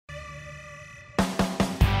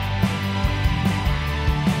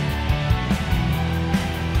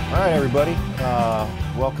right, everybody.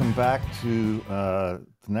 Welcome back to the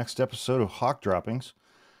next episode of Hawk Droppings.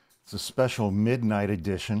 It's a special midnight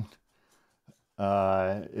edition.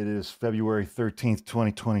 It is February 13th,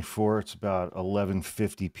 2024. It's about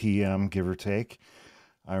 11:50 p.m., give or take.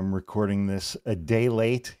 I'm recording this a day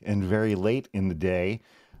late and very late in the day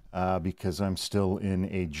because I'm still in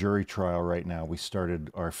a jury trial right now. We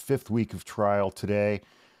started our 5th week of trial today.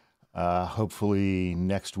 Hopefully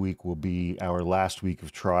next week will be our last week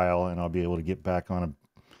of trial and I'll be able to get back on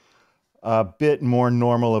a bit more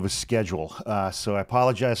normal of a schedule. So I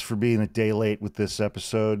apologize for being a day late with this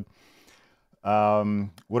episode. What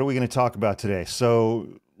are we going to talk about today? So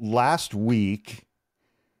last week,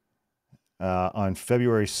 on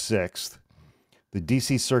February 6th, the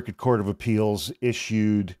DC Circuit Court of Appeals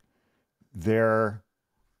issued their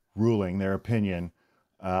ruling, their opinion,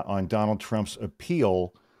 on Donald Trump's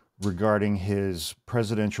appeal regarding his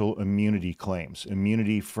presidential immunity claims,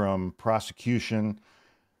 immunity from prosecution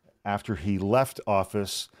after he left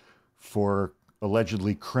office for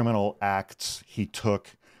allegedly criminal acts he took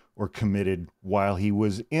or committed while he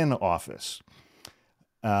was in office.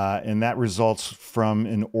 And that results from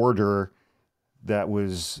an order that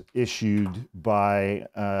was issued by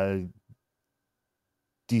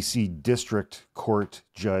DC District Court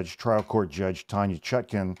Judge, Trial Court Judge Tanya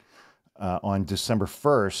Chutkan, on December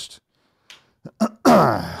 1st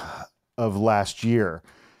of last year.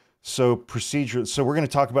 So we're going to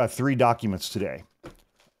talk about 3 documents today.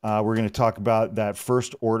 We're going to talk about that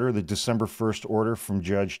first order, the December 1st order from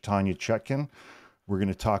Judge Tanya Chutkan. We're going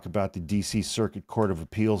to talk about the DC Circuit Court of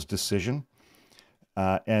Appeals decision.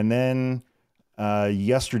 And then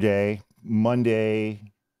yesterday,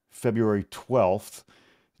 Monday, February 12th,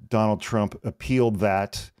 Donald Trump appealed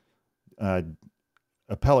that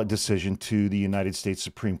appellate decision to the United States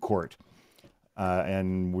Supreme Court.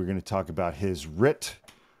 And we're going to talk about his writ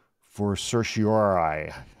for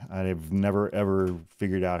certiorari. I've never, ever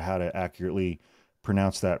figured out how to accurately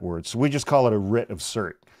pronounce that word. So we just call it a writ of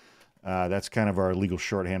cert. That's kind of our legal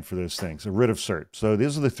shorthand for those things, a writ of cert. So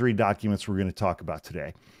these are the 3 documents we're going to talk about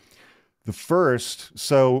today. The first,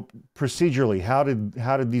 so procedurally, how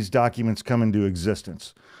did these documents come into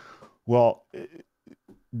existence? Well,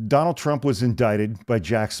 Donald Trump was indicted by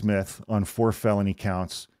Jack Smith on 4 felony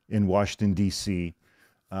counts in Washington, D.C.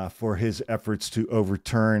 For his efforts to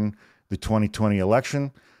overturn the 2020 election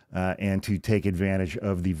and to take advantage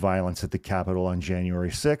of the violence at the Capitol on January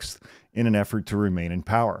 6th in an effort to remain in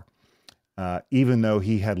power. Even though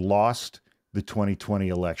he had lost the 2020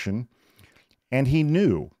 election, and he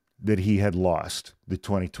knew that he had lost the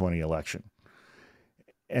 2020 election.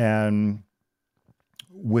 And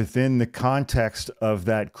within the context of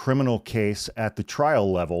that criminal case at the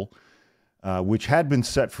trial level, which had been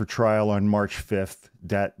set for trial on March 5th,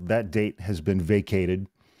 that date has been vacated.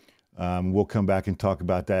 We'll come back and talk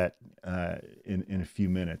about that in a few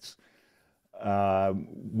minutes.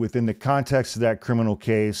 Within the context of that criminal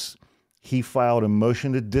case, he filed a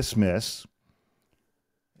motion to dismiss,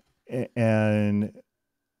 and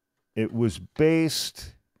it was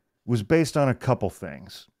based on a couple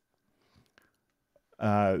things.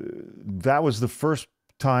 That was the first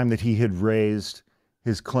time that he had raised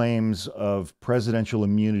his claims of presidential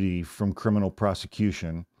immunity from criminal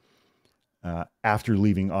prosecution after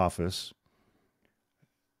leaving office.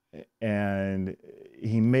 And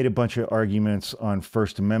he made a bunch of arguments on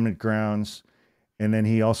First Amendment grounds, and then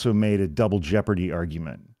he also made a double jeopardy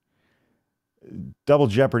argument. Double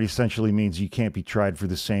jeopardy essentially means you can't be tried for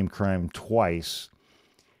the same crime twice.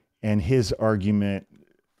 And his argument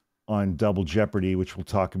on double jeopardy, which we'll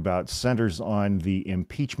talk about, centers on the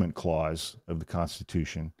impeachment clause of the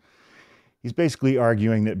Constitution. He's basically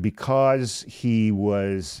arguing that because he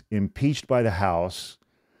was impeached by the House,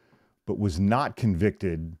 but was not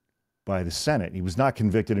convicted by the Senate, he was not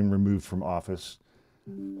convicted and removed from office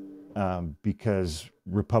because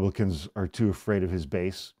Republicans are too afraid of his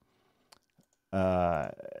base.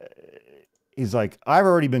 He's like, I've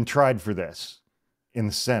already been tried for this in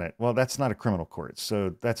the Senate. Well, that's not a criminal court,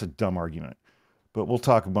 so that's a dumb argument. But we'll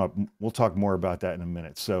talk more about that in a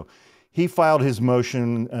minute. So he filed his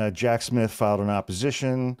motion. Jack Smith filed an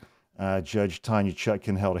opposition. Judge Tanya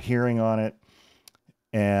Chutkan held a hearing on it,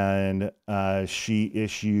 and she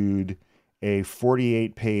issued a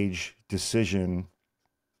 48-page decision,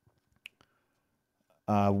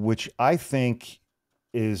 which I think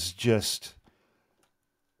is just,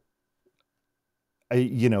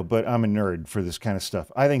 but I'm a nerd for this kind of stuff.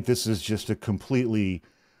 I think this is just a completely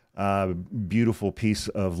beautiful piece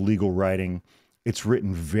of legal writing. It's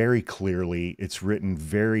written very clearly. It's written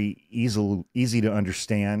very easy to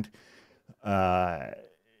understand.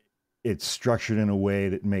 It's structured in a way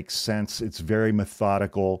that makes sense. It's very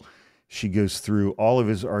methodical. She goes through all of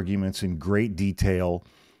his arguments in great detail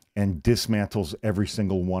and dismantles every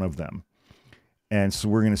single one of them. And so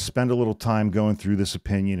we're going to spend a little time going through this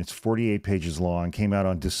opinion. It's 48 pages long, came out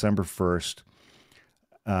on December 1st.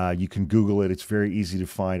 You can Google it. It's very easy to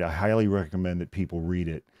find. I highly recommend that people read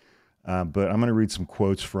it. But I'm going to read some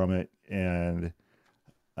quotes from it, and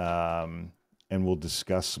we'll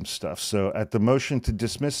discuss some stuff. So at the motion to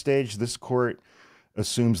dismiss stage, this court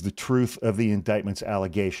assumes the truth of the indictment's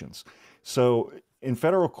allegations. So in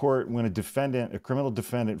federal court, when a criminal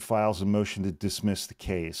defendant files a motion to dismiss the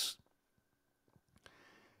case,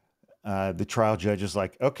 the trial judge is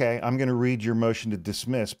like, okay, I'm going to read your motion to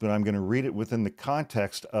dismiss, but I'm going to read it within the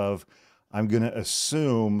context of, I'm going to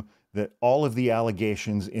assume that all of the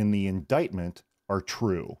allegations in the indictment are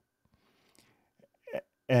true.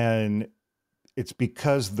 And it's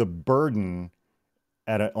because the burden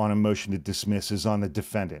on a motion to dismiss is on the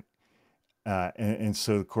defendant. And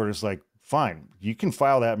so the court is like, fine, you can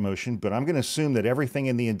file that motion, but I'm going to assume that everything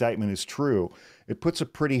in the indictment is true. It puts a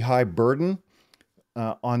pretty high burden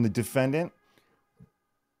on the defendant,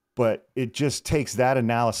 but it just takes that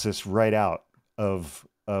analysis right out of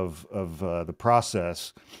the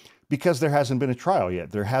process, because there hasn't been a trial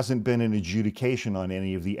yet. There hasn't been an adjudication on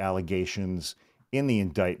any of the allegations in the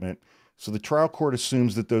indictment. So the trial court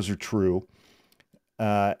assumes that those are true.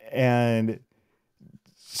 And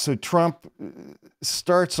so Trump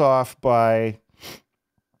starts off by,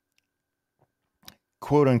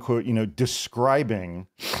 quote unquote, describing,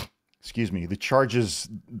 the charges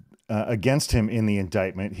against him in the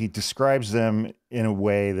indictment. He describes them in a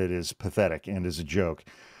way that is pathetic and is a joke.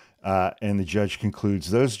 And the judge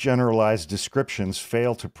concludes, those generalized descriptions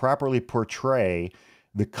fail to properly portray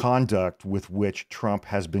the conduct with which Trump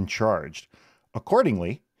has been charged.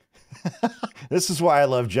 Accordingly, this is why I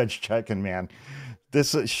love Judge Chutkan, man.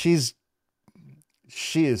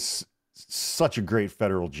 She is such a great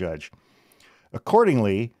federal judge.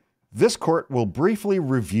 Accordingly, this court will briefly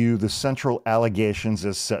review the central allegations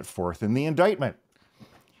as set forth in the indictment.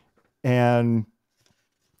 And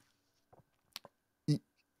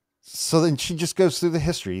so then she just goes through the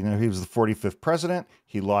history. He was the 45th president.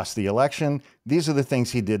 He lost the election. These are the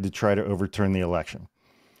things he did to try to overturn the election.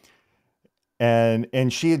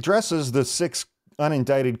 And she addresses the 6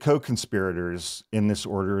 unindicted co-conspirators in this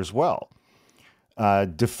order as well.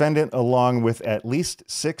 Defendant, along with at least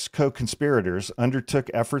 6 co-conspirators,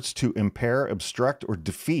 undertook efforts to impair, obstruct, or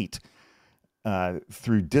defeat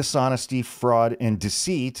through dishonesty, fraud, and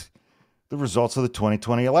deceit the results of the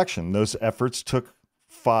 2020 election. Those efforts took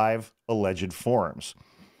 5 alleged forms.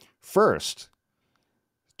 First,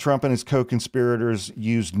 Trump and his co-conspirators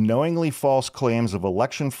used knowingly false claims of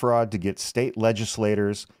election fraud to get state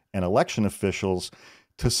legislators and election officials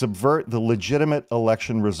to subvert the legitimate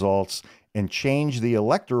election results and change the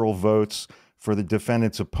electoral votes for the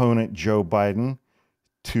defendant's opponent, Joe Biden,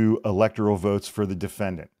 to electoral votes for the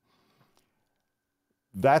defendant.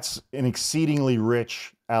 That's an exceedingly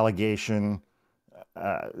rich allegation.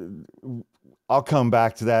 I'll come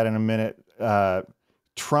back to that in a minute.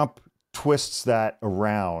 Trump twists that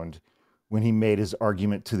around when he made his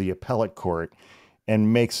argument to the appellate court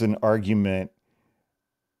and makes an argument.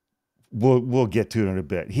 We'll get to it in a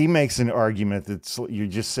bit. He makes an argument that's, you're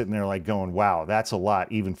just sitting there like going, wow, that's a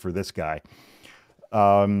lot even for this guy.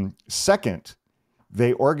 Second,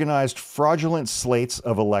 they organized fraudulent slates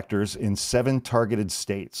of electors in 7 targeted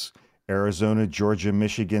states: Arizona, Georgia,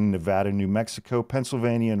 Michigan, Nevada, New Mexico,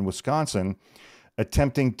 Pennsylvania, and Wisconsin,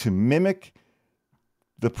 attempting to mimic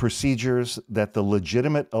the procedures that the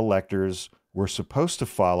legitimate electors were supposed to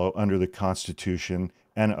follow under the Constitution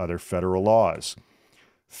and other federal laws.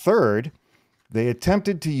 Third, they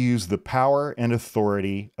attempted to use the power and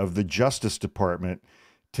authority of the Justice Department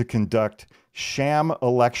to conduct sham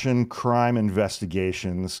election crime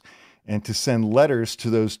investigations and to send letters to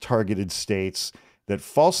those targeted states that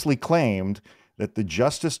falsely claimed that the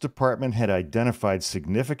Justice Department had identified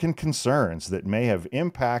significant concerns that may have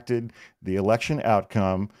impacted the election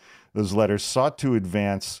outcome. Those letters sought to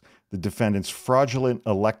advance the defendant's fraudulent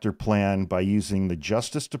elector plan by using the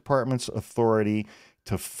Justice Department's authority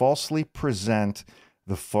to falsely present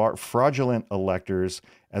the fraudulent electors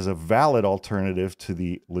as a valid alternative to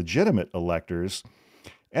the legitimate electors,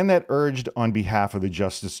 and that urged on behalf of the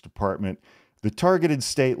Justice Department the targeted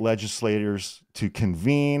state legislators to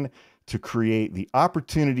convene to create the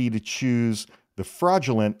opportunity to choose the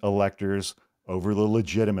fraudulent electors over the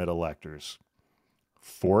legitimate electors.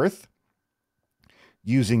 Fourth,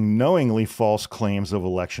 using knowingly false claims of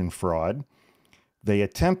election fraud, They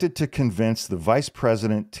attempted to convince the vice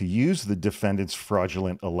president to use the defendant's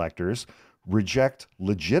fraudulent electors, reject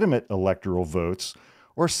legitimate electoral votes,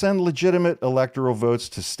 or send legitimate electoral votes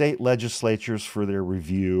to state legislatures for their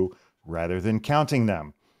review rather than counting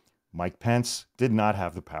them. Mike Pence did not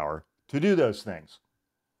have the power to do those things.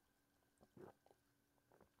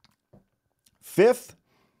 Fifth,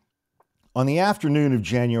 on the afternoon of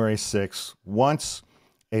January 6th, once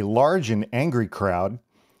a large and angry crowd,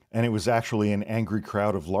 and it was actually an angry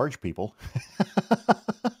crowd of large people,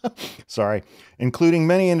 including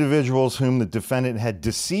many individuals whom the defendant had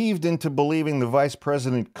deceived into believing the vice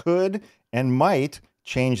president could and might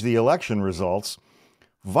change the election results,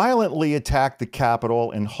 violently attacked the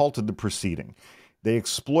Capitol and halted the proceeding. They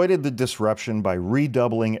exploited the disruption by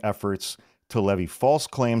redoubling efforts to levy false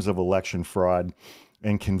claims of election fraud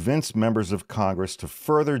and convince members of Congress to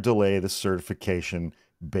further delay the certification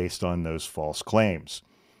based on those false claims.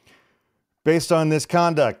 Based on this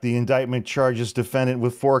conduct, the indictment charges defendant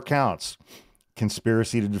with 4 counts: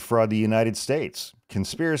 conspiracy to defraud the United States,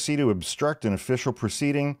 conspiracy to obstruct an official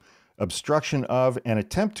proceeding, obstruction of and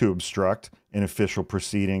attempt to obstruct an official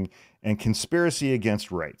proceeding, and conspiracy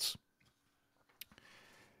against rights.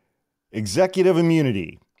 Executive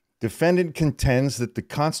immunity. Defendant contends that the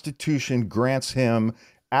Constitution grants him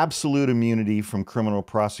absolute immunity from criminal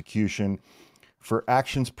prosecution for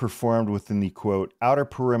actions performed within the, quote, outer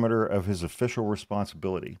perimeter of his official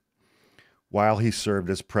responsibility while he served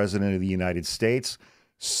as President of the United States,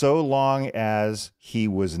 so long as he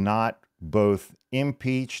was not both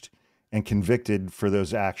impeached and convicted for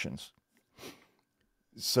those actions.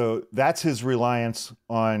 So that's his reliance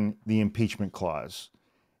on the impeachment clause.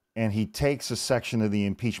 And he takes a section of the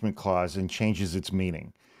impeachment clause and changes its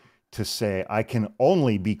meaning to say, I can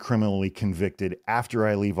only be criminally convicted after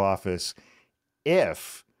I leave office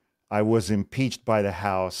if I was impeached by the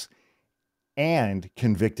House and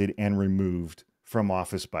convicted and removed from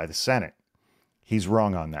office by the Senate. He's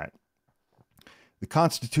wrong on that. The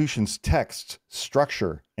Constitution's text,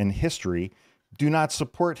 structure, and history do not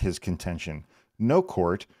support his contention. No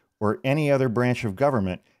court or any other branch of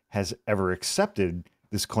government has ever accepted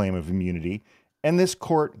this claim of immunity, and this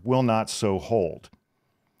court will not so hold.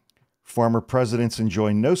 Former presidents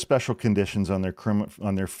enjoy no special conditions on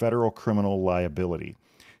their federal criminal liability.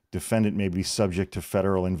 Defendant may be subject to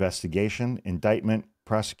federal investigation, indictment,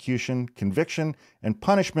 prosecution, conviction, and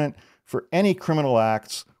punishment for any criminal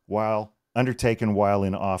acts undertaken while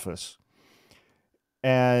in office.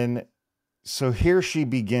 And so here she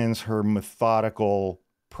begins her methodical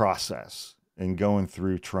process in going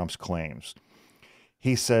through Trump's claims.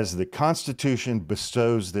 He says the Constitution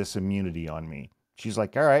bestows this immunity on me. She's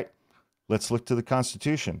like, all right, let's look to the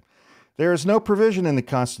Constitution. There is no provision in the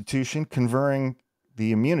Constitution conferring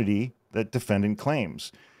the immunity that defendant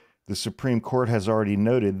claims. The Supreme Court has already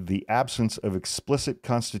noted the absence of explicit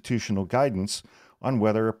constitutional guidance on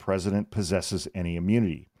whether a president possesses any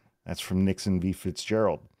immunity. That's from Nixon v.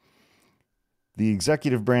 Fitzgerald. The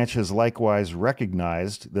executive branch has likewise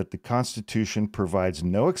recognized that the Constitution provides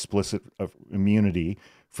no explicit immunity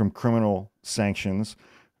from criminal sanctions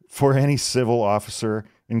for any civil officer,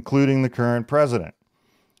 including the current president.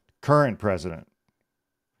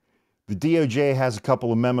 The DOJ has a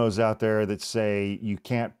couple of memos out there that say you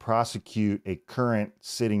can't prosecute a current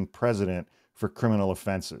sitting president for criminal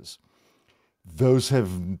offenses. Those have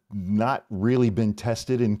not really been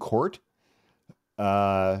tested in court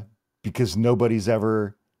because nobody's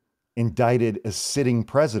ever indicted a sitting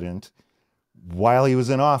president while he was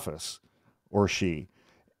in office, or she.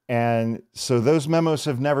 And so those memos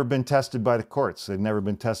have never been tested by the courts. They've never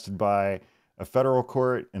been tested by a federal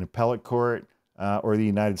court, an appellate court, or the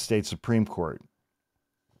United States Supreme Court.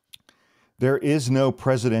 There is no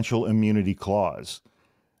presidential immunity clause.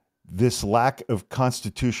 This lack of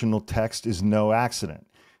constitutional text is no accident.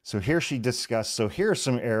 So here are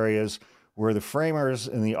some areas where the framers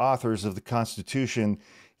and the authors of the Constitution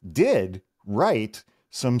did write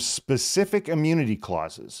some specific immunity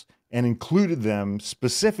clauses and included them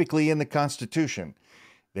specifically in the Constitution.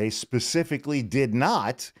 They specifically did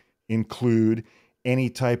not include any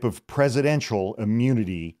type of presidential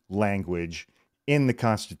immunity language in the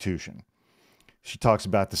Constitution. She talks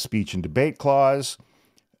about the speech and debate clause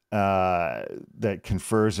that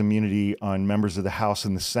confers immunity on members of the House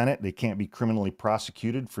and the Senate. They can't be criminally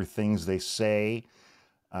prosecuted for things they say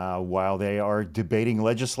while they are debating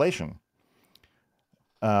legislation.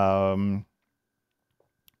 And,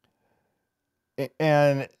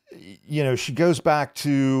 she goes back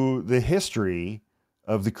to the history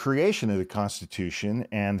of the creation of the Constitution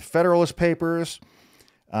and the Federalist Papers,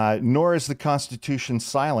 Nor is the Constitution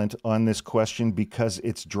silent on this question because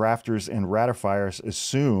its drafters and ratifiers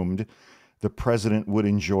assumed the president would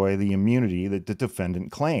enjoy the immunity that the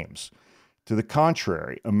defendant claims. To the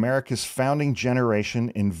contrary, America's founding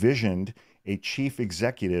generation envisioned a chief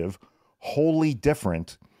executive wholly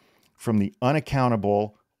different from the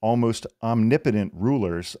unaccountable, almost omnipotent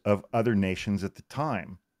rulers of other nations at the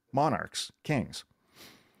time, monarchs, kings.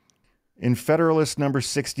 In Federalist number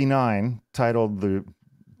 69, titled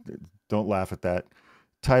don't laugh at that,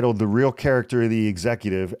 titled The Real Character of the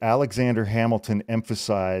Executive, Alexander Hamilton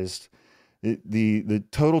emphasized the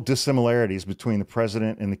total dissimilarities between the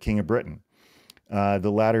president and the King of Britain.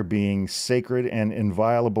 The latter being sacred and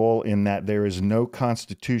inviolable in that there is no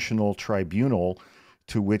constitutional tribunal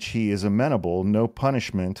to which he is amenable, no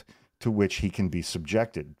punishment to which he can be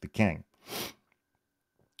subjected, the king.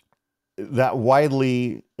 That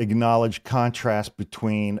widely acknowledged contrast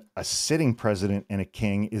between a sitting president and a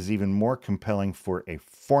king is even more compelling for a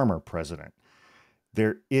former president.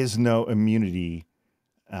 There is no immunity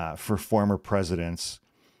for former presidents,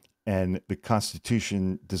 and the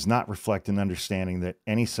Constitution does not reflect an understanding that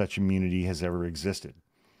any such immunity has ever existed.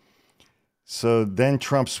 So then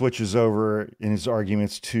Trump switches over in his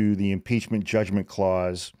arguments to the impeachment judgment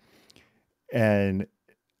clause, and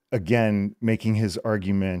again, making his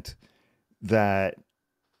argument that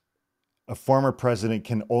a former president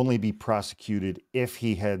can only be prosecuted if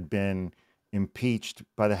he had been impeached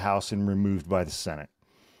by the House and removed by the Senate.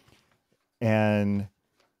 And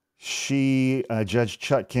Judge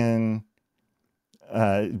Chutkan,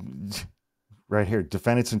 right here,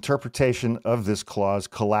 defendant's interpretation of this clause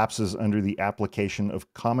collapses under the application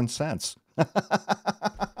of common sense.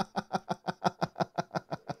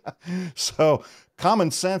 So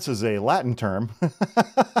common sense is a Latin term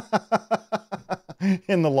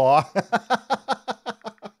in the law.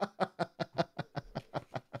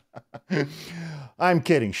 I'm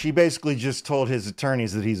kidding. She basically just told his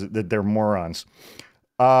attorneys that they're morons.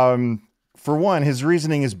 For one, his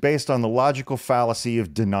reasoning is based on the logical fallacy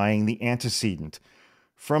of denying the antecedent.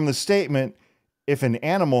 From the statement, if an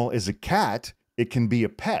animal is a cat, it can be a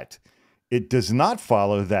pet. It does not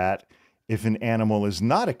follow that if an animal is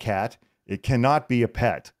not a cat, it cannot be a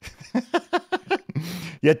pet.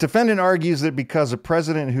 Yet defendant argues that because a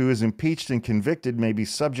president who is impeached and convicted may be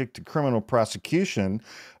subject to criminal prosecution,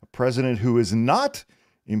 a president who is not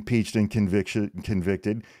impeached and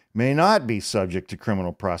convicted may not be subject to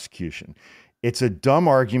criminal prosecution. It's a dumb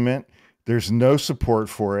argument. There's no support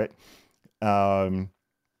for it. And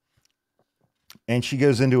she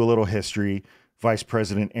goes into a little history. Vice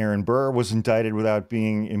President Aaron Burr was indicted without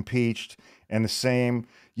being impeached. And the same,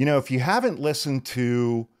 if you haven't listened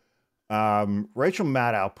to Rachel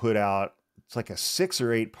Maddow put out, it's like a 6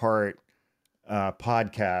 or 8 part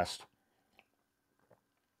podcast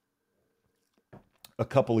a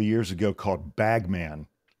couple of years ago called Bagman.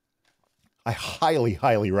 I highly,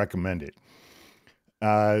 highly recommend it.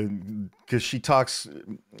 Because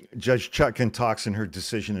Judge Chutkan talks in her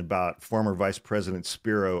decision about former Vice President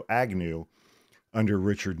Spiro Agnew under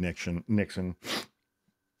Richard Nixon,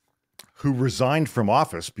 who resigned from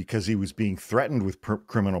office because he was being threatened with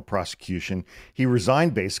criminal prosecution. He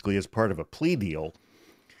resigned basically as part of a plea deal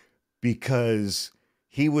because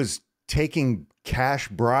he was taking cash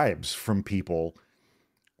bribes from people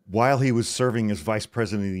while he was serving as Vice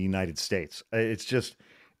President of the United States. It's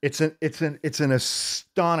an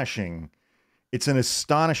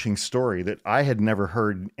astonishing story that I had never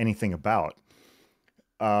heard anything about.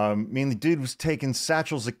 The dude was taking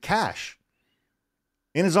satchels of cash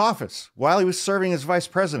in his office while he was serving as vice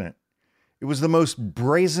president. It was the most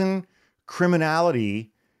brazen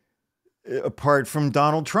criminality apart from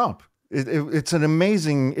Donald Trump. It's an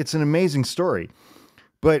amazing story.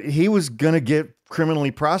 But he was going to get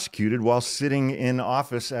criminally prosecuted while sitting in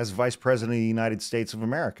office as vice president of the United States of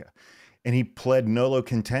America. And he pled nolo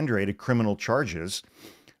contendere to criminal charges.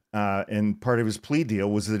 And part of his plea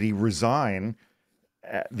deal was that he resign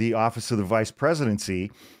the office of the vice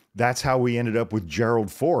presidency. That's how we ended up with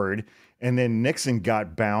Gerald Ford. And then Nixon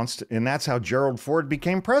got bounced, and that's how Gerald Ford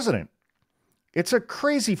became president. It's a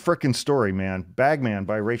crazy freaking story, man. Bagman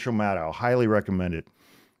by Rachel Maddow. Highly recommend it.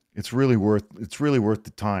 It's really worth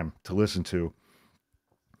the time to listen to.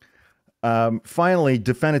 Finally,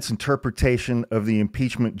 defendant's interpretation of the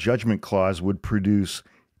impeachment judgment clause would produce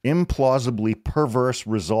implausibly perverse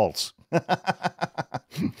results.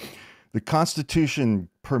 The Constitution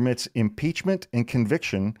permits impeachment and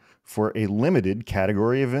conviction for a limited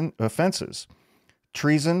category of offenses: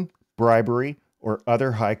 treason, bribery, or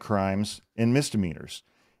other high crimes and misdemeanors.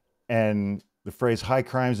 And the phrase high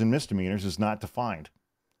crimes and misdemeanors is not defined.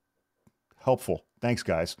 Helpful. Thanks,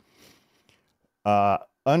 guys.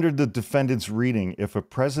 Under the defendant's reading, if a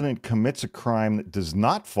president commits a crime that does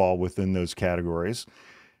not fall within those categories,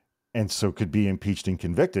 and so could be impeached and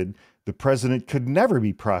convicted, the president could never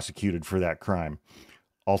be prosecuted for that crime.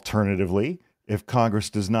 Alternatively, if Congress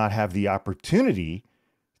does not have the opportunity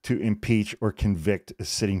to impeach or convict a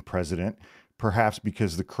sitting president, perhaps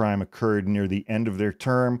because the crime occurred near the end of their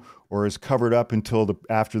term or is covered up until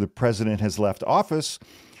after the president has left office,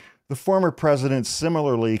 the former president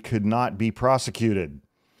similarly could not be prosecuted.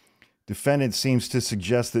 Defendant seems to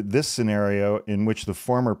suggest that this scenario, in which the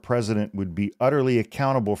former president would be utterly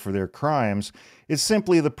accountable for their crimes, is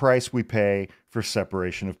simply the price we pay for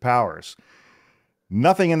separation of powers.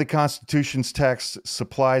 Nothing in the Constitution's text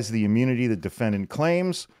supplies the immunity the defendant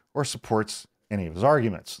claims or supports any of his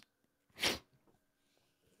arguments.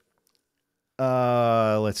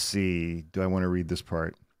 Let's see. Do I want to read this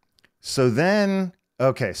part? So then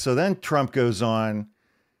Trump goes on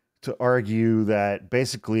to argue that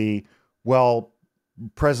basically, well,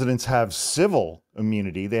 presidents have civil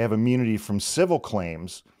immunity. They have immunity from civil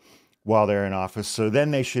claims while they're in office. So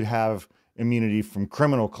then they should have immunity from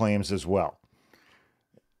criminal claims as well.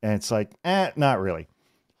 And it's like, not really.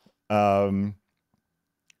 And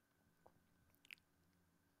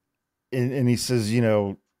he says, you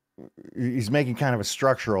know, he's making kind of a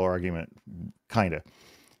structural argument, kind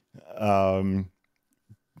of.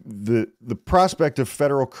 The prospect of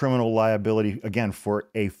federal criminal liability, again, for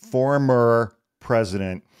a former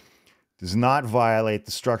president does not violate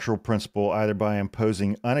the structural principle either by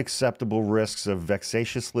imposing unacceptable risks of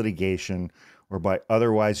vexatious litigation or by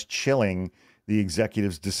otherwise chilling the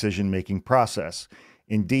executive's decision-making process.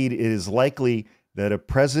 Indeed, it is likely that a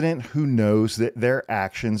president who knows that their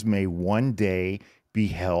actions may one day be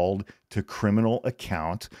held to criminal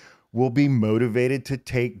account will be motivated to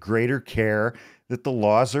take greater care that the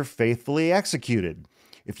laws are faithfully executed.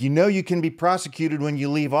 If you know you can be prosecuted when you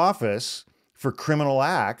leave office for criminal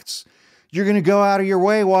acts, you're going to go out of your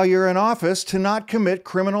way while you're in office to not commit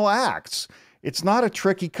criminal acts. It's not a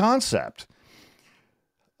tricky concept.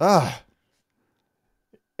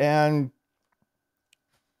 And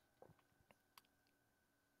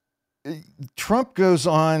Trump goes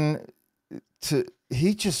on to,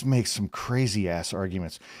 he just makes some crazy ass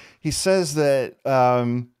arguments. He says that,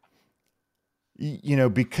 you know,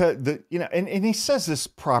 because the, you know, and he says this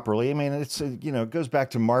properly. I mean, it's, you know, it goes back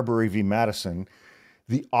to Marbury v. Madison.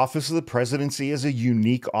 The office of the presidency is a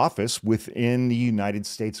unique office within the United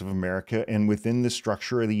States of America and within the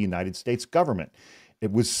structure of the United States government.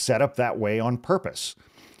 It was set up that way on purpose.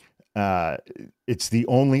 It's the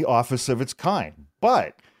only office of its kind.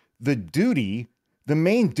 But the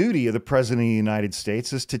main duty of the president of the United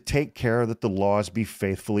States is to take care that the laws be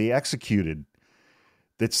faithfully executed.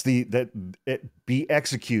 That it be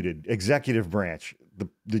executed, executive branch.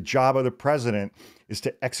 The job of the president is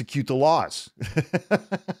to execute the laws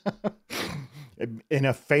in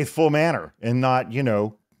a faithful manner and not, you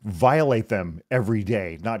know, violate them every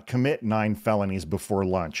day, not commit 9 felonies before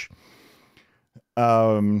lunch.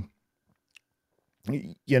 You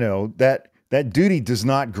know, that duty does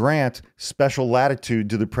not grant special latitude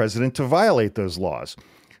to the president to violate those laws.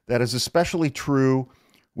 That is especially true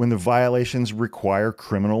when the violations require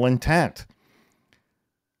criminal intent.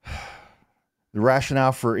 The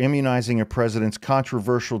rationale for immunizing a president's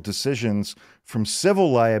controversial decisions from civil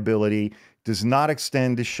liability does not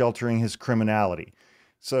extend to sheltering his criminality.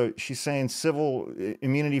 So she's saying civil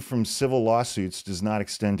immunity from civil lawsuits does not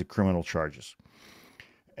extend to criminal charges.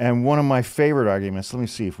 And one of my favorite arguments, let me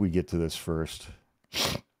see if we get to this first.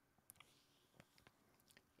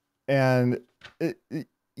 And,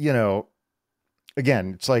 you know,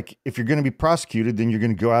 again, it's like if you're going to be prosecuted, then you're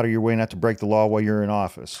going to go out of your way not to break the law while you're in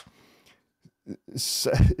office.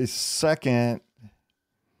 Second,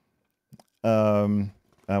 I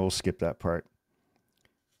will skip that part.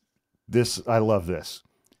 I love this.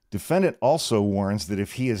 Defendant also warns that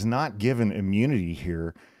if he is not given immunity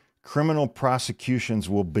here, criminal prosecutions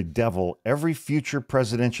will bedevil every future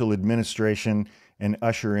presidential administration and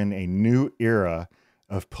usher in a new era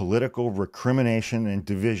of political recrimination and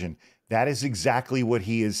division. That is exactly what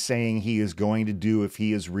he is saying he is going to do if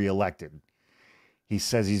he is reelected. He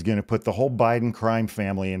says he's going to put the whole Biden crime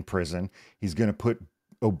family in prison. He's going to put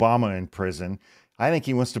Obama in prison. I think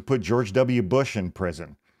he wants to put George W. Bush in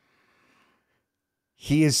prison.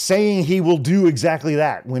 He is saying he will do exactly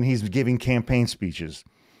that when he's giving campaign speeches.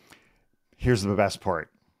 Here's the best part.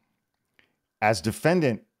 As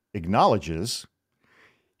defendant acknowledges,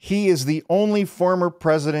 he is the only former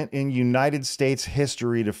president in United States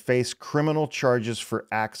history to face criminal charges for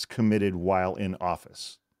acts committed while in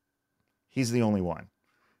office. He's the only one.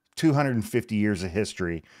 250 years of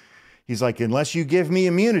history. He's like, unless you give me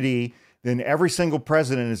immunity, then every single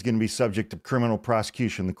president is going to be subject to criminal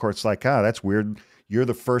prosecution. The court's like, that's weird. You're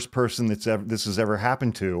the first person this has ever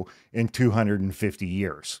happened to in 250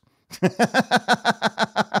 years.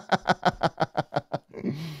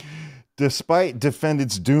 Despite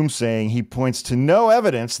defendant's doomsaying, he points to no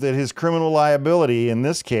evidence that his criminal liability in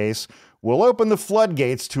this case will open the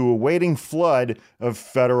floodgates to a waiting flood of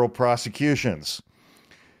federal prosecutions.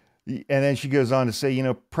 And then she goes on to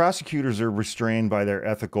say, prosecutors are restrained by their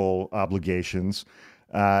ethical obligations,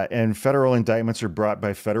 and federal indictments are brought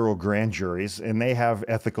by federal grand juries, and they have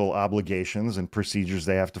ethical obligations and procedures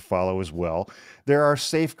they have to follow as well. There are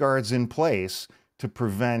safeguards in place to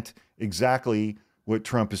prevent exactly what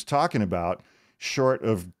Trump is talking about, short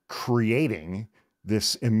of creating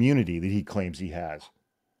this immunity that he claims he has.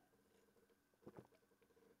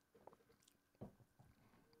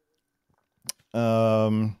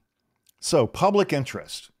 So public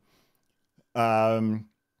interest. On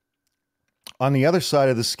the other side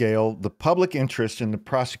of the scale, the public interest in the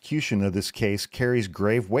prosecution of this case carries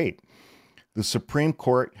grave weight. The Supreme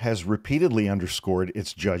Court has repeatedly underscored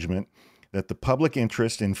its judgment that the public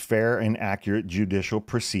interest in fair and accurate judicial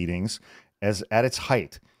proceedings is at its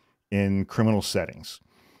height in criminal settings.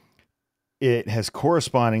 It has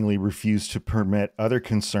correspondingly refused to permit other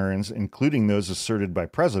concerns, including those asserted by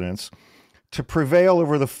presidents, to prevail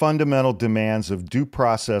over the fundamental demands of due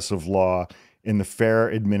process of law in the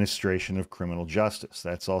fair administration of criminal justice.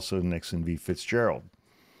 That's also Nixon v. Fitzgerald.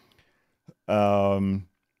 And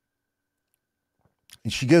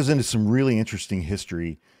she goes into some really interesting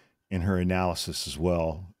history in her analysis as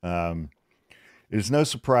well. It is no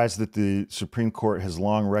surprise that the Supreme Court has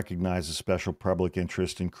long recognized a special public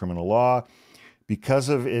interest in criminal law because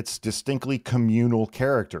of its distinctly communal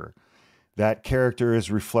character. That character is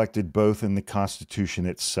reflected both in the Constitution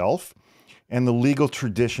itself and the legal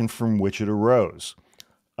tradition from which it arose.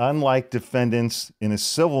 Unlike defendants in a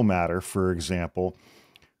civil matter, for example,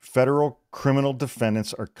 federal criminal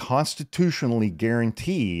defendants are constitutionally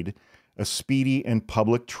guaranteed a speedy and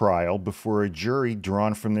public trial before a jury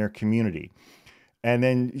drawn from their community. And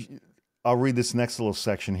then I'll read this next little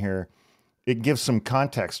section here. It gives some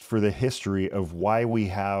context for the history of why we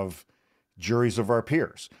have juries of our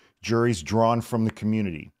peers, juries drawn from the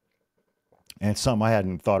community. And it's something I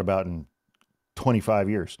hadn't thought about in 25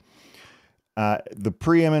 years. The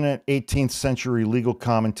preeminent 18th century legal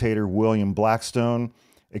commentator William Blackstone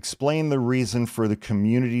explained the reason for the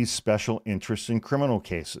community's special interest in criminal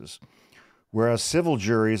cases. Whereas civil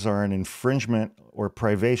juries are an infringement or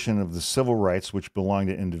privation of the civil rights which belong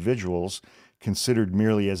to individuals, considered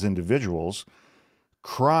merely as individuals,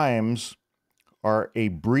 crimes are a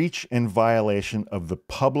breach and violation of the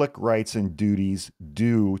public rights and duties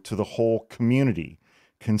due to the whole community,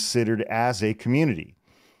 considered as a community.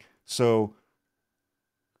 So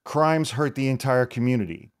crimes hurt the entire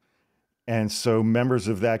community. And so members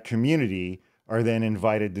of that community are then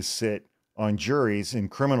invited to sit on juries in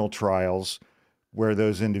criminal trials where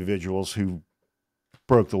those individuals who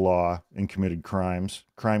broke the law and committed crimes,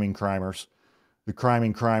 criming crimers,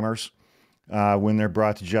 when they're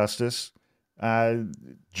brought to justice,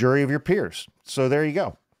 jury of your peers. So there you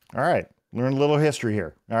go. All right. Learn a little history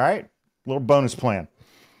here. All right. Little bonus plan.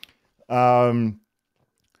 And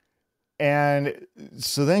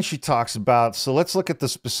so then she talks about, so let's look at the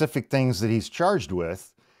specific things that he's charged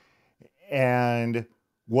with and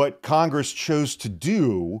what Congress chose to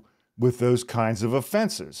do with those kinds of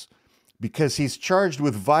offenses, because he's charged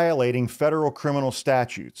with violating federal criminal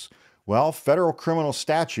statutes. Well, federal criminal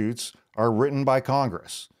statutes are written by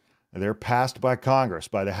Congress. They're passed by Congress,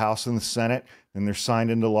 by the House and the Senate, and they're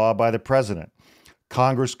signed into law by the president.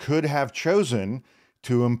 Congress could have chosen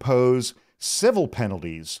to impose civil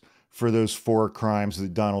penalties for those 4 crimes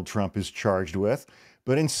that Donald Trump is charged with,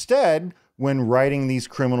 but instead, when writing these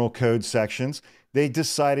criminal code sections, they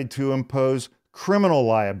decided to impose criminal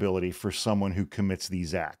liability for someone who commits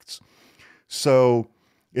these acts. So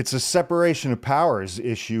it's a separation of powers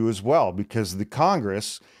issue as well, because the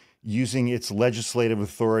Congress, using its legislative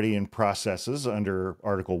authority and processes under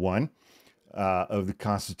Article 1 of the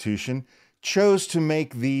Constitution, chose to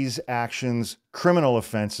make these actions criminal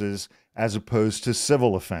offenses as opposed to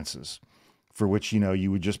civil offenses, for which,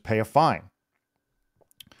 you would just pay a fine.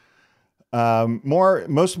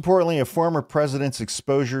 Most importantly, a former president's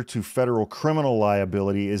exposure to federal criminal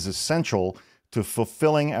liability is essential to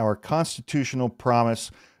fulfilling our constitutional promise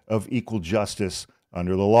of equal justice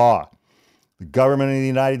under the law. The government of the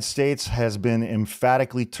United States has been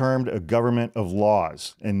emphatically termed a government of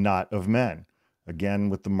laws and not of men, again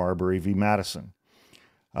with the Marbury v. Madison.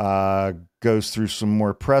 Goes through some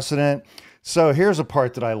more precedent. So here's a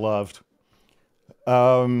part that I loved.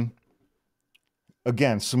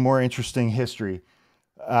 Again, some more interesting history.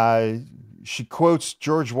 She quotes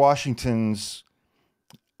George Washington's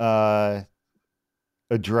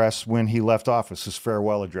address when he left office, his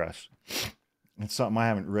farewell address. It's something I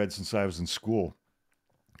haven't read since I was in school.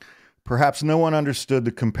 Perhaps no one understood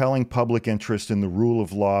the compelling public interest in the rule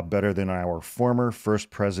of law better than our former first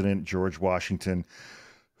president, George Washington,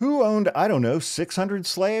 who owned, I don't know, 600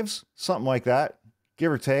 slaves, something like that,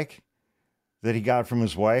 give or take, that he got from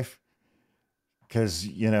his wife. Because,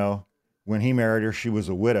 you know, when he married her, she was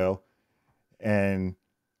a widow, and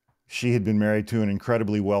she had been married to an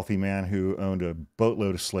incredibly wealthy man who owned a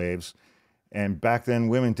boatload of slaves. And back then,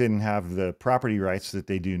 women didn't have the property rights that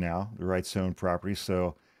they do now, the rights to own property.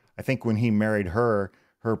 So I think when he married her,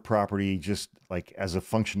 her property, just like as a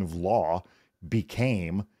function of law,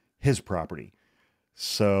 became his property.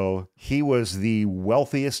 So he was the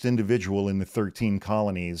wealthiest individual in the 13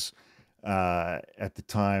 colonies at the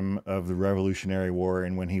time of the Revolutionary War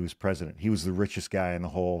and when he was president. He was the richest guy in the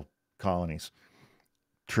whole colonies.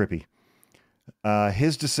 Trippy.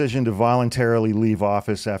 His decision to voluntarily leave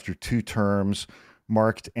office after 2 terms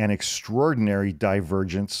marked an extraordinary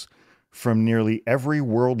divergence from nearly every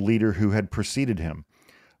world leader who had preceded him,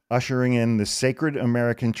 ushering in the sacred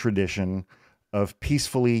American tradition of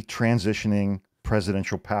peacefully transitioning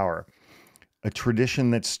presidential power, a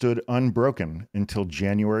tradition that stood unbroken until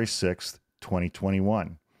January 6th,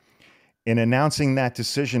 2021. In announcing that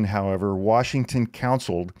decision, however, Washington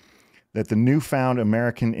counseled that the newfound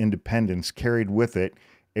American independence carried with it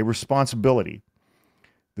a responsibility.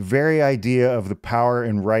 The very idea of the power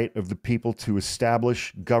and right of the people to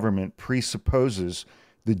establish government presupposes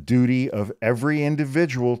the duty of every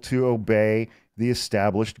individual to obey the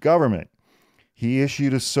established government. He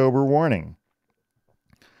issued a sober warning.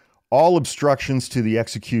 All obstructions to the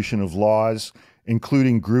execution of laws,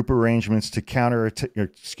 including group arrangements to counteract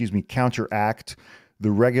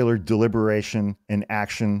the regular deliberation and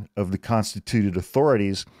action of the constituted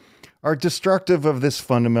authorities, are destructive of this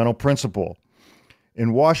fundamental principle.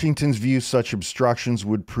 In Washington's view, such obstructions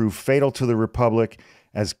would prove fatal to the Republic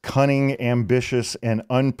as cunning, ambitious, and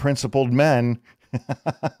unprincipled men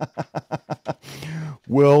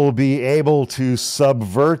will be able to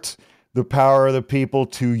subvert the power of the people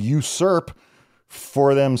to usurp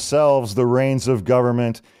for themselves the reins of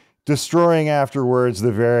government, destroying afterwards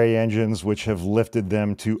the very engines which have lifted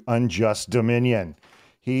them to unjust dominion.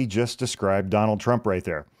 He just described Donald Trump right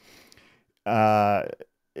there.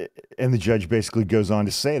 And the judge basically goes on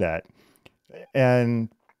to say that. And,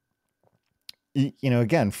 you know,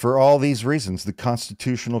 again, for all these reasons, the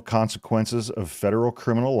constitutional consequences of federal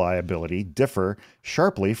criminal liability differ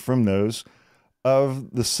sharply from those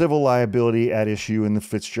of the civil liability at issue in the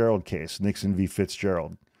Fitzgerald case, Nixon v.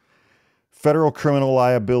 Fitzgerald. Federal criminal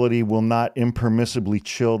liability will not impermissibly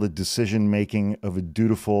chill the decision-making of a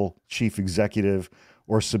dutiful chief executive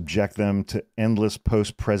or subject them to endless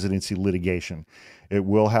post-presidency litigation. It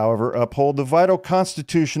will, however, uphold the vital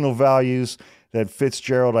constitutional values that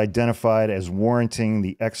Fitzgerald identified as warranting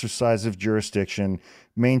the exercise of jurisdiction,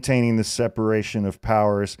 maintaining the separation of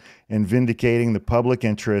powers, and vindicating the public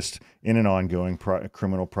interest in an ongoing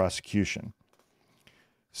criminal prosecution.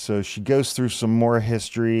 So she goes through some more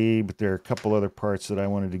history, but there are a couple other parts that I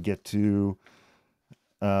wanted to get to.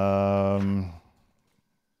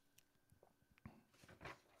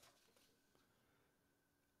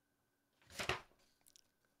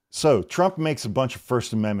 So Trump makes a bunch of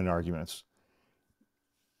First Amendment arguments.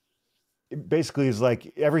 It basically is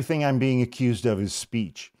like, everything I'm being accused of is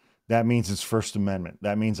speech. That means it's First Amendment.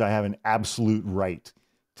 That means I have an absolute right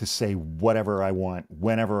to say whatever I want,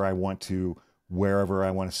 whenever I want to, wherever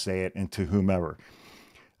I want to say it, and to whomever.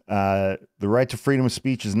 The right to freedom of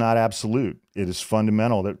speech is not absolute. It is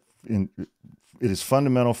fundamental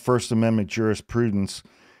First Amendment jurisprudence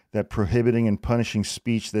that prohibiting and punishing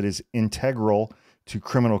speech that is integral to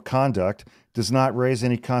criminal conduct does not raise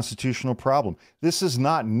any constitutional problem. This is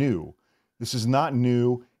not new. This is not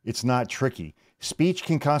new. It's not tricky. Speech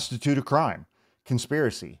can constitute a crime.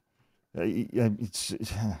 Conspiracy. God.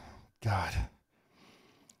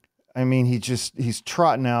 I mean, he's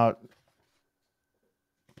trotting out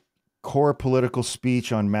core political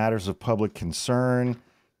speech on matters of public concern.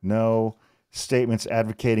 No. Statements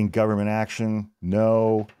advocating government action.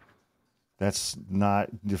 No. That's not.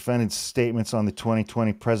 Defendant's statements on the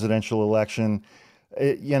 2020 presidential election.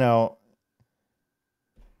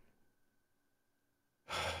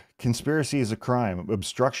 Conspiracy is a crime.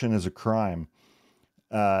 Obstruction is a crime.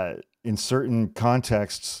 In certain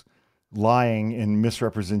contexts, lying and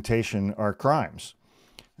misrepresentation are crimes.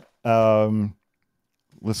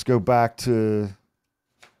 Let's go back to,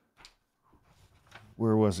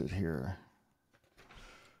 where was it here?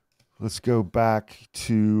 Let's go back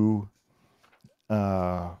to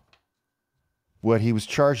what he was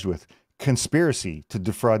charged with. Conspiracy to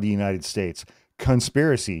defraud the United States.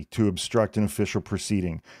 Conspiracy to obstruct an official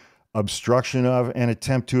proceeding. Obstruction of and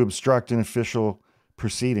attempt to obstruct an official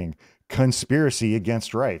proceeding. Conspiracy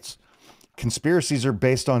against rights. Conspiracies are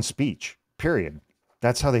based on speech, period.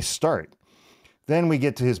 That's how they start. Then we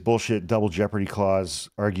get to his bullshit double jeopardy clause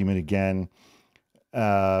argument again.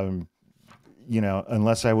 Unless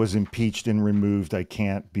I was impeached and removed, I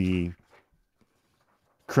can't be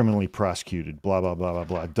criminally prosecuted. Blah, blah, blah, blah,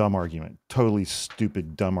 blah. Dumb argument. Totally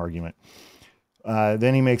stupid, dumb argument.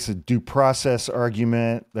 Then he makes a due process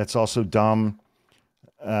argument. That's also dumb.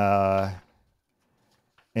 And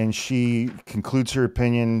she concludes her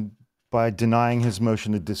opinion by denying his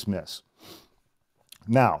motion to dismiss.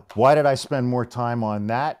 Now, why did I spend more time on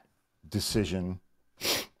that decision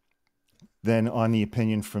than on the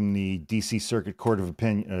opinion from the D.C. Circuit Court of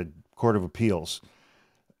Appeals?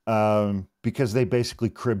 Because they basically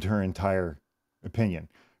cribbed her entire opinion.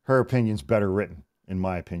 Her opinion's better written, in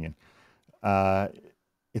my opinion.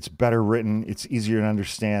 It's better written. It's easier to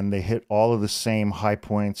understand. They hit all of the same high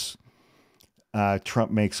points.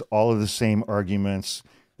 Trump makes all of the same arguments.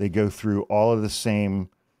 They go through all of the same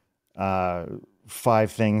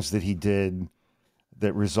 5 things that he did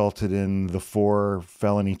that resulted in the 4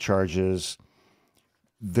 felony charges.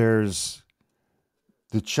 There's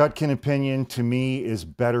the Chutkan opinion, to me, is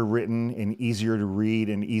better written and easier to read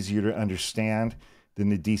and easier to understand than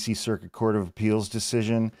the D.C. Circuit Court of Appeals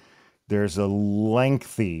decision. There's a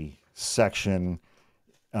lengthy section,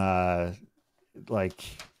 it's like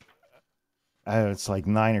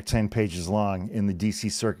 9 or 10 pages long in the D.C.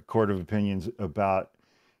 Circuit Court of Opinions about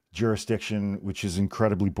jurisdiction, which is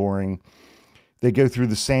incredibly boring. They go through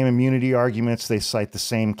the same immunity arguments. They cite the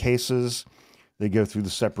same cases. They go through the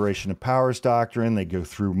separation of powers doctrine. They go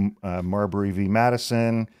through Marbury v.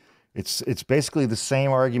 Madison. It's basically the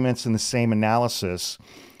same arguments and the same analysis.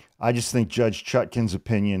 I just think Judge Chutkan's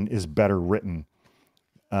opinion is better written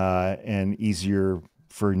and easier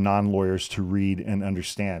for non-lawyers to read and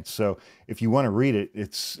understand. So if you want to read it,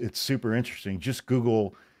 it's super interesting. Just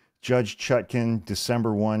Google Judge Chutkan,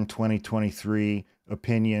 December 1, 2023,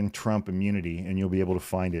 opinion, Trump immunity, and you'll be able to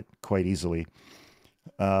find it quite easily.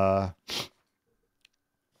 There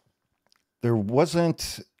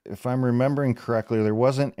wasn't, if I'm remembering correctly, there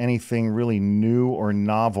wasn't anything really new or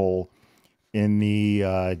novel in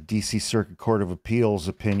the D.C. Circuit Court of Appeals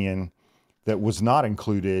opinion that was not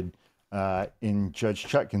included in Judge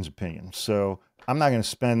Chutkan's opinion. So I'm not going to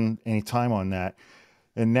spend any time on that.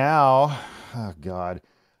 And now, oh God,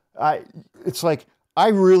 it's like I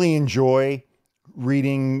really enjoy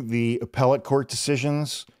reading the appellate court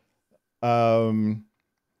decisions. I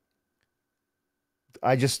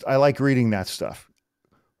like reading that stuff.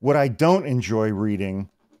 What I don't enjoy reading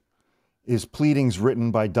is pleadings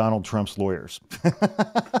written by Donald Trump's lawyers.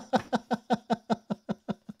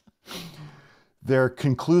 They're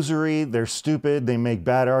conclusory, they're stupid, they make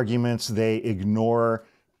bad arguments, they ignore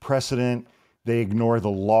precedent, they ignore the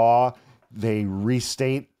law, they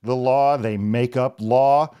restate the law, they make up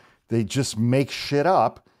law, they just make shit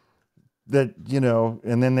up that,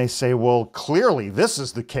 and then they say, well, clearly this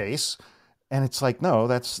is the case. And it's like, no,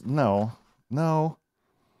 no.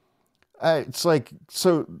 It's like,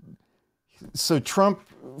 so Trump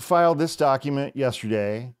filed this document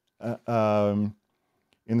yesterday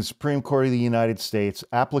in the Supreme Court of the United States,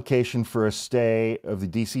 application for a stay of the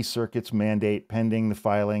D.C. Circuit's mandate pending the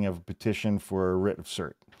filing of a petition for a writ of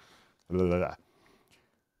cert. Blah, blah, blah.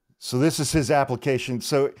 So this is his application.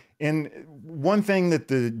 So in one thing that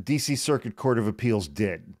the D.C. Circuit Court of Appeals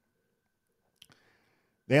did,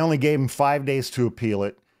 they only gave him 5 days to appeal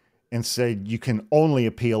it and said you can only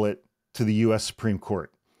appeal it to the U.S. Supreme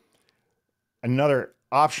Court. Another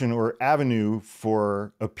option or avenue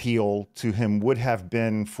for appeal to him would have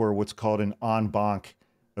been for what's called an en banc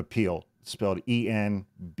appeal, spelled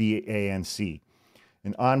E-N-B-A-N-C.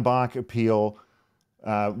 An en banc appeal,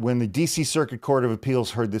 when the D.C. Circuit Court of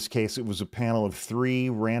Appeals heard this case, it was a panel of 3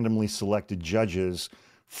 randomly selected judges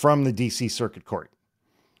from the D.C. Circuit Court.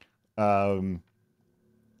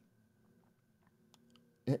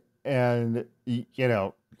 And,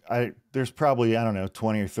 there's probably,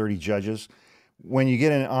 20 or 30 judges. When you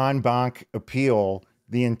get an en banc appeal,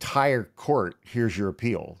 the entire court hears your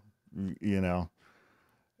appeal,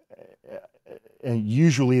 And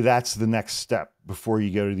usually that's the next step before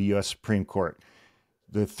you go to the U.S. Supreme Court.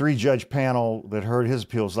 The 3-judge panel that heard his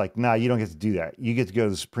appeal is like, nah, you don't get to do that. You get to go to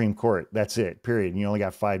the Supreme Court. That's it, period. And you only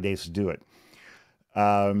got 5 days to do it.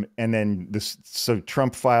 And then so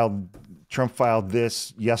Trump filed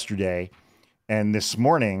this yesterday, and this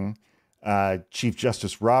morning, Chief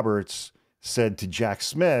Justice Roberts said to Jack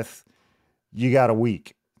Smith, you got a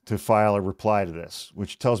week to file a reply to this,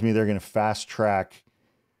 which tells me they're going to fast track.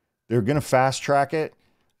 They're going to fast track it.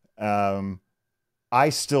 I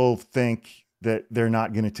still think that they're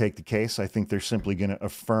not going to take the case. I think they're simply going to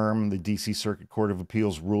affirm the DC Circuit Court of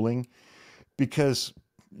Appeals ruling, because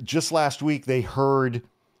just last week they heard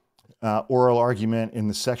oral argument in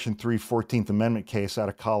the Section 3 14th Amendment case out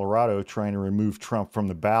of Colorado trying to remove Trump from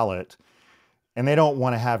the ballot. And they don't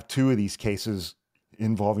want to have 2 of these cases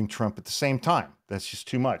involving Trump at the same time. That's just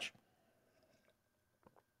too much.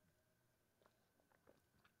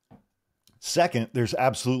 Second, there's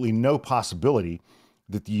absolutely no possibility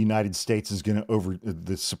that the United States is going to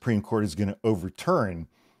the Supreme Court is going to overturn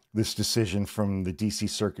this decision from the DC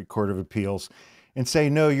Circuit Court of Appeals and say,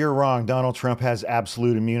 no, you're wrong. Donald Trump has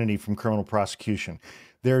absolute immunity from criminal prosecution.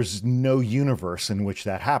 There's no universe in which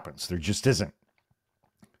that happens. There just isn't.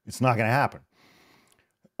 It's not going to happen.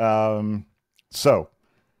 So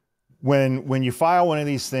when you file one of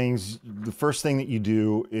these things, the first thing that you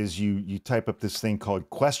do is you type up this thing called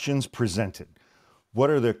questions presented. What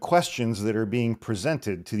are the questions that are being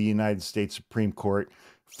presented to the United States Supreme Court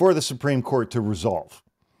for the Supreme Court to resolve?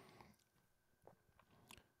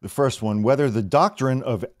 The first one, whether the doctrine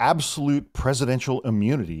of absolute presidential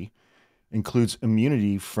immunity includes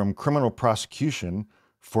immunity from criminal prosecution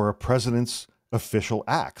for a president's official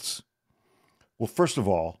acts. Well, first of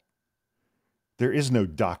all, there is no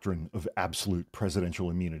doctrine of absolute presidential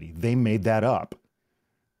immunity. They made that up.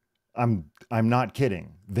 I'm not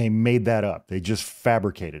kidding. They made that up. They just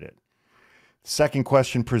fabricated it. Second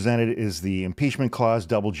question presented is the impeachment clause,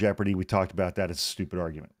 double jeopardy. We talked about that. It's a stupid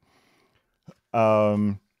argument. The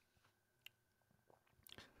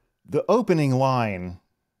opening line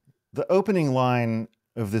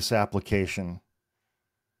of this application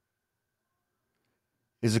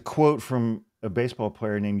is a quote from a baseball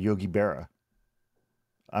player named Yogi Berra.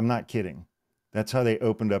 I'm not kidding. That's how they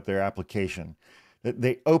opened up their application.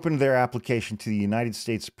 They opened their application to the United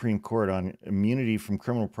States Supreme Court on immunity from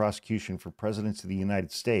criminal prosecution for presidents of the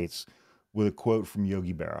United States with a quote from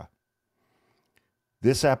Yogi Berra.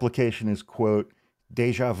 This application is, quote,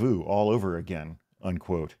 deja vu all over again,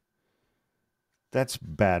 unquote. That's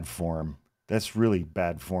bad form. That's really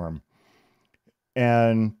bad form.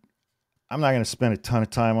 And I'm not going to spend a ton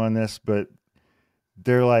of time on this, but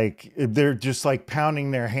they're just like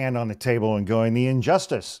pounding their hand on the table and going, the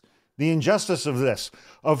injustice of this.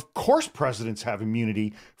 Of course, presidents have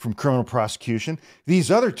immunity from criminal prosecution. These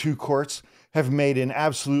other 2 courts have made an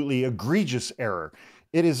absolutely egregious error.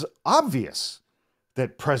 It is obvious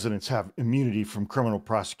that presidents have immunity from criminal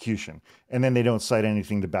prosecution. And then they don't cite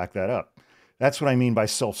anything to back that up. That's what I mean by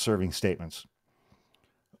self-serving statements.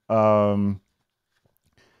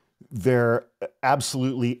 They're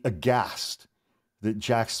absolutely aghast that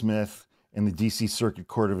Jack Smith and the DC Circuit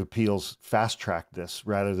Court of Appeals fast-tracked this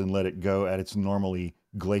rather than let it go at its normally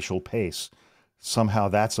glacial pace. Somehow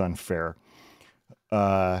that's unfair.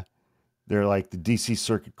 They're like, the DC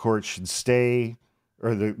Circuit Court should stay,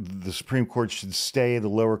 or the Supreme Court should stay the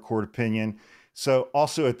lower court opinion. So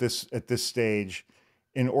also at this stage,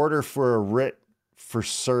 in order for a writ for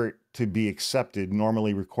cert to be accepted,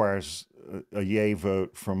 normally requires a yay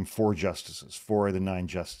vote from 4 justices, 4 of the 9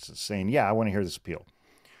 justices, saying, yeah, I want to hear this appeal.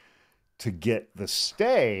 To get the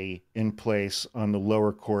stay in place on the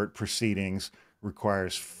lower court proceedings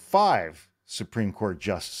requires 5 Supreme Court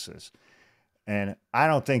justices. And I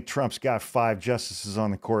don't think Trump's got 5 justices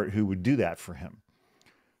on the court who would do that for him.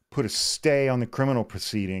 Put a stay on the criminal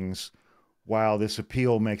proceedings while this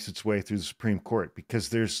appeal makes its way through the Supreme Court, because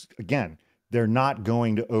they're not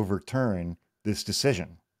going to overturn this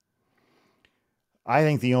decision. I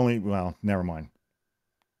think well, never mind.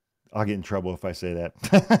 I'll get in trouble if I say that.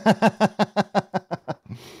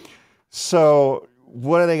 So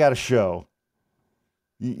what do they got to show?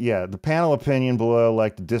 Yeah, the panel opinion below,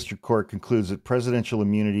 like the district court, concludes that presidential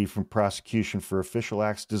immunity from prosecution for official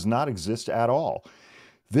acts does not exist at all.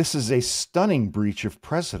 This is a stunning breach of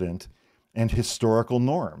precedent and historical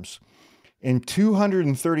norms. In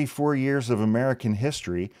 234 years of American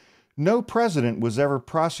history, no president was ever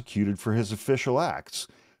prosecuted for his official acts,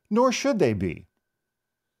 nor should they be.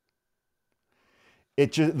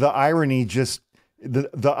 The irony just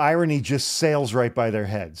sails right by their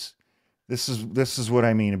heads. This is what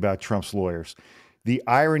I mean about Trump's lawyers. The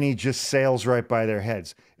irony just sails right by their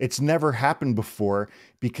heads. It's never happened before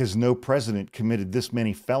because no president committed this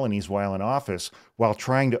many felonies while in office while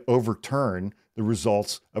trying to overturn the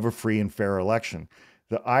results of a free and fair election.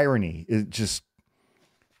 The irony is just,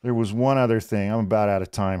 there was one other thing. I'm about out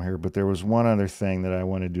of time here, but there was one other thing that I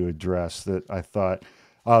wanted to address that I thought,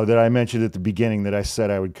 that I mentioned at the beginning that I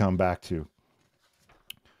said I would come back to.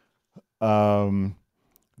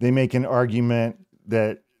 They make an argument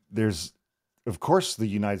that there's, of course, the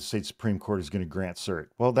United States Supreme Court is going to grant cert.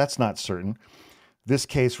 Well, that's not certain. This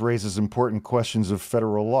case raises important questions of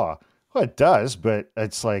federal law. Well, it does, but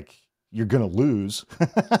it's like you're going to lose.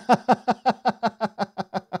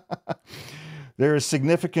 There is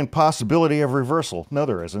significant possibility of reversal. No,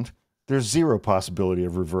 there isn't. There's zero possibility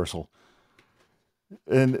of reversal.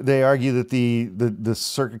 And they argue that the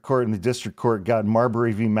circuit court and the district court got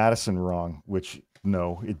Marbury v. Madison wrong, which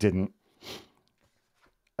no, it didn't.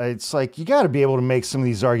 It's like, you got to be able to make some of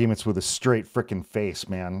these arguments with a straight frickin' face,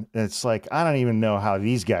 man. It's like, I don't even know how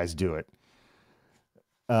these guys do it.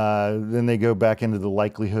 Then they go back into the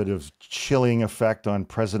likelihood of chilling effect on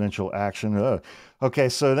presidential action. Okay,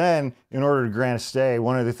 so then in order to grant a stay,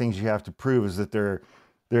 one of the things you have to prove is that there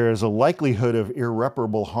is a likelihood of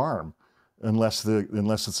irreparable harm unless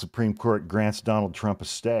the Supreme Court grants Donald Trump a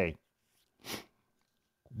stay.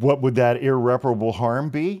 What would that irreparable harm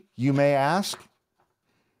be, you may ask?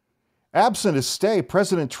 Absent a stay,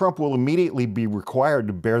 President Trump will immediately be required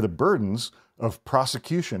to bear the burdens of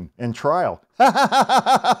prosecution and trial.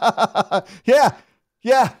 Yeah.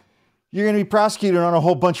 You're going to be prosecuted on a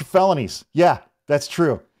whole bunch of felonies. Yeah, that's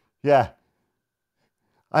true. Yeah.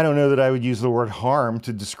 I don't know that I would use the word harm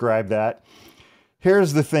to describe that.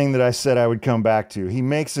 Here's the thing that I said I would come back to. He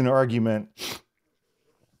makes an argument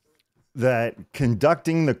that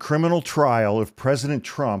conducting the criminal trial of President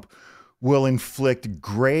Trump will inflict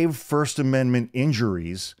grave First Amendment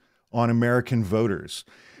injuries on American voters.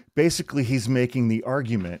 Basically, he's making the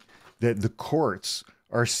argument that the courts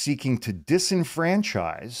are seeking to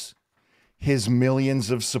disenfranchise his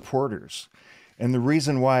millions of supporters. And the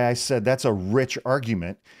reason why I said that's a rich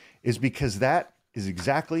argument is because that is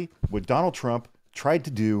exactly what Donald Trump tried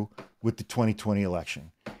to do with the 2020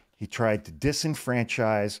 election. He tried to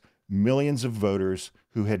disenfranchise millions of voters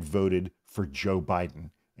who had voted for Joe Biden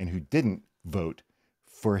and who didn't vote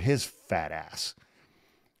for his fat ass.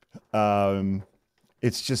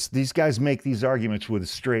 It's just, these guys make these arguments with a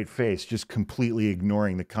straight face, just completely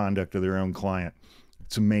ignoring the conduct of their own client.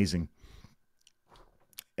 It's amazing.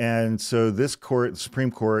 And so this court, the Supreme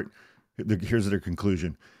Court, here's their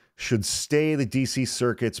conclusion, should stay the D.C.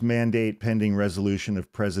 Circuit's mandate pending resolution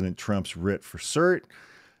of President Trump's writ for cert.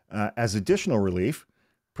 As additional relief,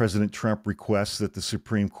 President Trump requests that the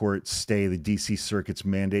Supreme Court stay the D.C. Circuit's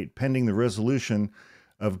mandate pending the resolution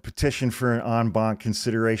of a petition for an en banc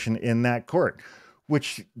consideration in that court,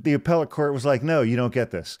 which the appellate court was like, no, you don't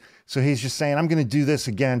get this. So he's just saying, I'm going to do this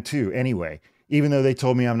again too anyway. Even though they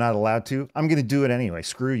told me I'm not allowed to, I'm going to do it anyway.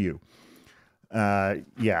 Screw you.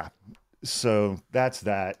 Yeah. So that's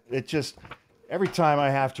that. It just, every time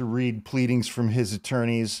I have to read pleadings from his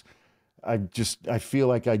attorneys, I feel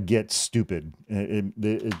like I get stupid.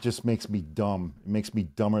 It just makes me dumb. It makes me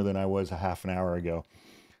dumber than I was a half an hour ago.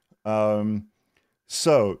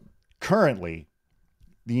 So currently,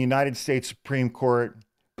 the United States Supreme Court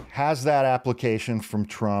has that application from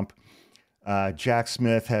Trump. Jack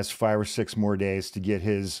Smith has 5 or 6 more days to get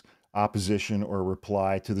his opposition or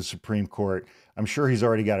reply to the Supreme Court. I'm sure he's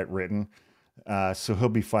already got it written, so he'll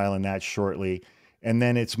be filing that shortly. And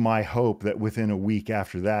then it's my hope that within a week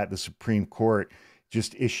after that, the Supreme Court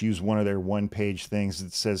just issues one of their one-page things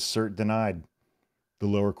that says cert denied. The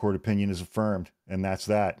lower court opinion is affirmed, and that's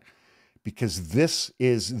that. Because this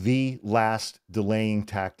is the last delaying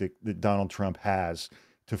tactic that Donald Trump has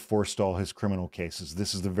to forestall his criminal cases.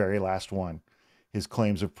 This is the very last one, his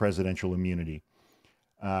claims of presidential immunity.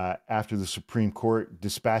 After the Supreme Court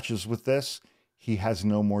dispatches with this, he has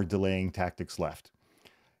no more delaying tactics left.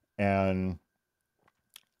 And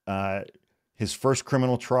his first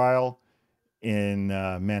criminal trial in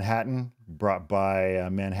Manhattan, brought by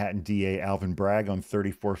Manhattan DA Alvin Bragg on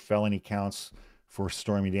 34 felony counts for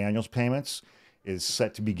Stormy Daniels payments, is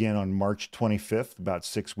set to begin on March 25th, about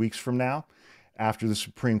 6 weeks from now. After the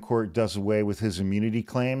Supreme Court does away with his immunity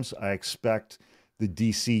claims, I expect the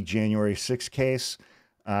DC January 6th case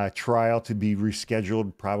trial to be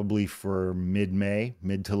rescheduled probably for mid-May,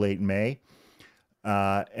 mid to late May.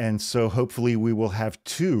 And so hopefully we will have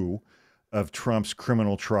 2 of Trump's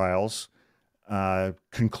criminal trials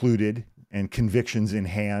concluded and convictions in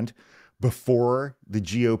hand before the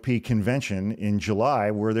GOP convention in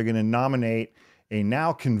July, where they're going to nominate a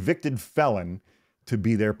now convicted felon to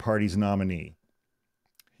be their party's nominee.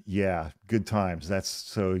 Yeah, good times.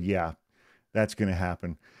 Yeah, that's going to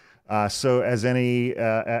happen. So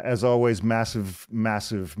as always, massive,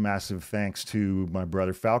 massive, massive thanks to my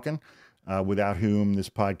brother Falcon, without whom this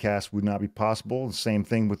podcast would not be possible. The same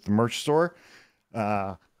thing with the merch store,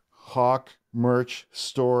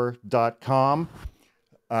 hawkmerchstore.com.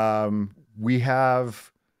 We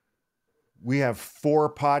have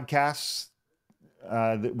 4 podcasts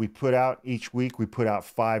that we put out each week. We put out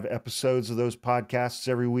 5 episodes of those podcasts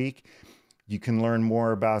every week. You can learn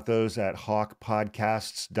more about those at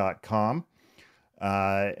hawkpodcasts.com.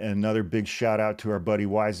 Another big shout out to our buddy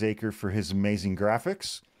Wiseacre for his amazing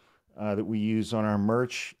graphics that we use on our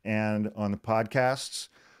merch and on the podcasts.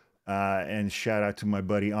 And shout out to my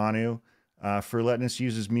buddy Anu for letting us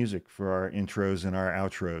use his music for our intros and our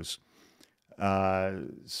outros.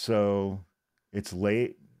 So it's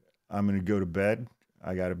late. I'm going to go to bed.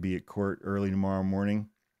 I got to be at court early tomorrow morning.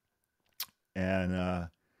 And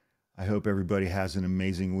I hope everybody has an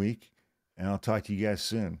amazing week. And I'll talk to you guys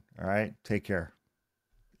soon. All right? Take care.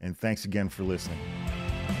 And thanks again for listening.